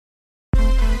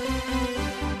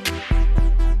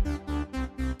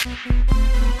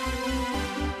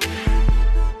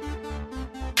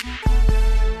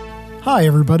Hi,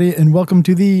 everybody, and welcome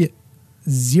to the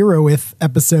 0th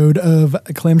episode of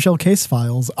Clamshell Case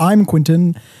Files. I'm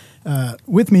Quentin.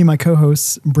 With me, my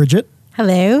co-hosts, Bridget.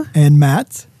 Hello. And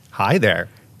Matt. Hi there.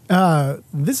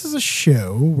 This is a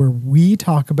show where we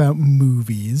talk about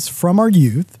movies from our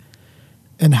youth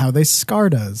and how they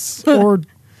scarred us or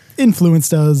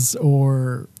influenced us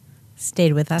or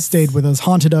Stayed with us,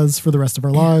 haunted us for the rest of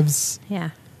our lives. Yeah.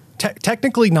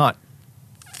 Technically not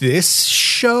this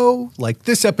show. Like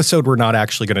this episode, we're not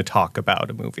actually going to talk about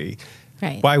a movie.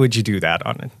 Right. Why would you do that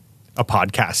on a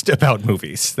podcast about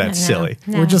movies? That's silly.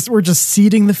 No. We're just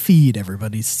seeding the feed,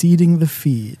 everybody. Seeding the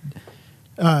feed.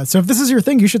 So if this is your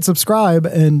thing, you should subscribe.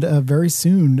 And very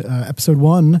soon, episode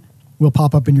 1 will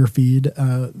pop up in your feed.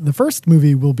 The first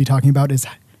movie we'll be talking about is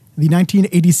the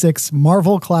 1986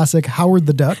 Marvel classic Howard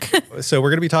the Duck. So we're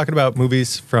going to be talking about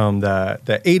movies from the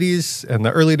 80s and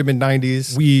the early to mid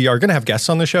 90s. We are going to have guests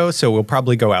on the show, so we'll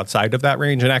probably go outside of that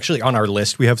range. And actually on our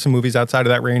list, we have some movies outside of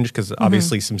that range because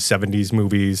obviously some 70s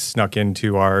movies snuck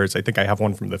into ours. I think I have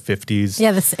one from the 50s. Yeah,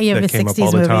 you have a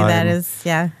 60s movie that is,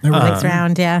 mixed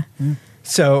around, yeah.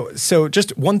 So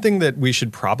just one thing that we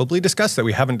should probably discuss that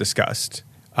we haven't discussed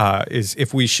is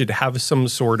if we should have some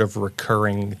sort of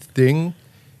recurring thing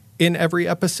in every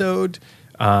episode.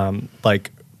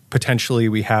 Like potentially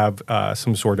we have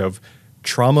some sort of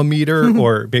trauma meter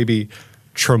or maybe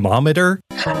traumometer.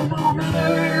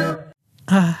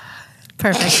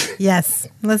 Perfect. Yes,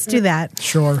 let's do that.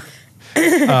 Sure.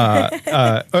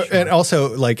 And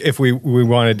also like if we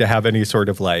wanted to have any sort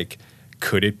of like,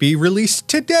 could it be released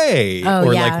today?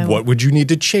 Or like, what would you need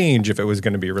to change if it was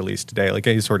going to be released today? Like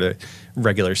any sort of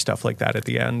regular stuff like that at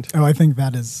the end. Oh, I think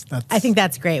that's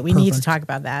great. We perfect. need to talk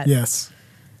about that. Yes.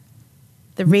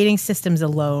 The rating systems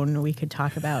alone, we could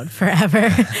talk about forever.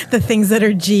 The things that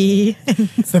are G.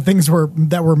 The things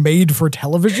that were made for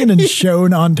television and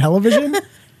shown on television.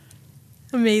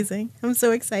 Amazing. I'm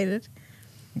so excited.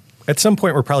 At some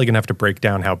point, we're probably going to have to break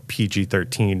down how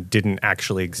PG-13 didn't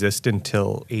actually exist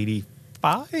until 85?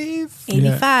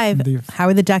 85. Yeah,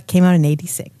 Howard the Duck came out in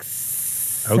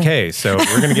 86. Okay, so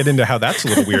we're going to get into how that's a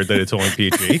little weird that it's only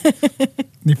PG.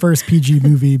 The first PG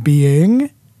movie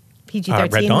being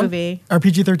PG-13 Red Dawn? movie. our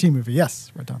PG-13 movie.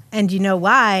 Yes, Red Dawn. And you know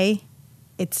why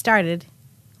it started?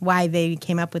 Why they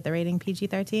came up with the rating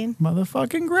PG-13?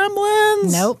 Motherfucking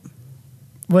Gremlins. Nope.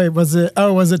 Wait, was it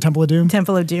Temple of Doom?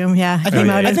 Temple of Doom, yeah. It think- came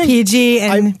out I as think PG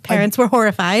and I- parents were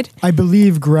horrified. I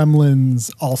believe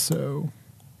Gremlins also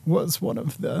was one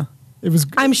of the. It was.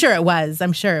 I'm sure it was,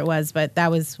 but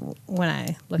that was when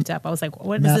I looked up. I was like,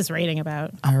 what is this rating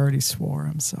about? I already swore.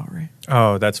 I'm sorry.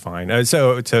 Oh, that's fine.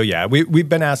 So yeah, we've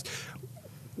been asked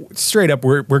straight up.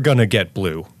 We're gonna get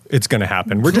blue. It's gonna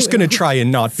happen. We're just gonna try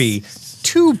and not be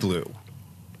too blue.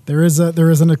 There is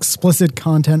an explicit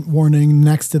content warning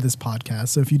next to this podcast.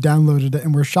 So if you downloaded it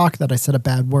and were shocked that I said a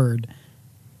bad word,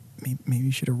 maybe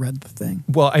you should have read the thing.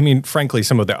 Well, I mean, frankly,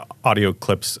 some of the audio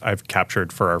clips I've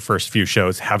captured for our first few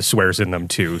shows have swears in them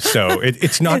too. So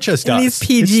it's not just And us. these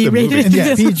PG it's the movie. rated.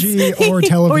 Yeah, PG or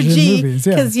television or G, movies.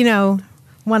 Yeah. because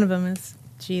one of them is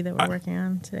G that we're working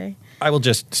on today. I will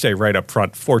just say right up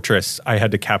front, Fortress, I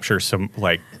had to capture some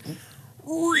like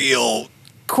real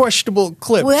questionable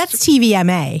clips. Well, that's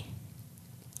TVMA.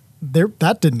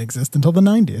 That didn't exist until the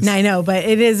 90s. I know, but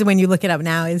it is when you look it up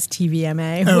now is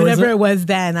TVMA. Oh, is Whatever it? it was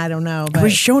then, I don't know. It But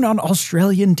was shown on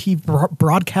Australian TV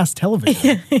broadcast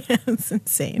television. it's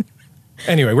insane.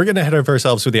 Anyway, we're going to head of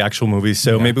ourselves with the actual movies,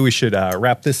 so maybe we should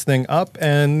wrap this thing up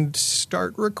and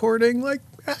start recording like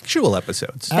actual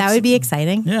episodes. That would be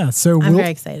exciting. Yeah, so I'm very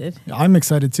excited. I'm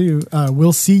excited too.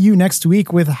 We'll see you next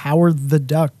week with Howard the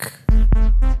Duck.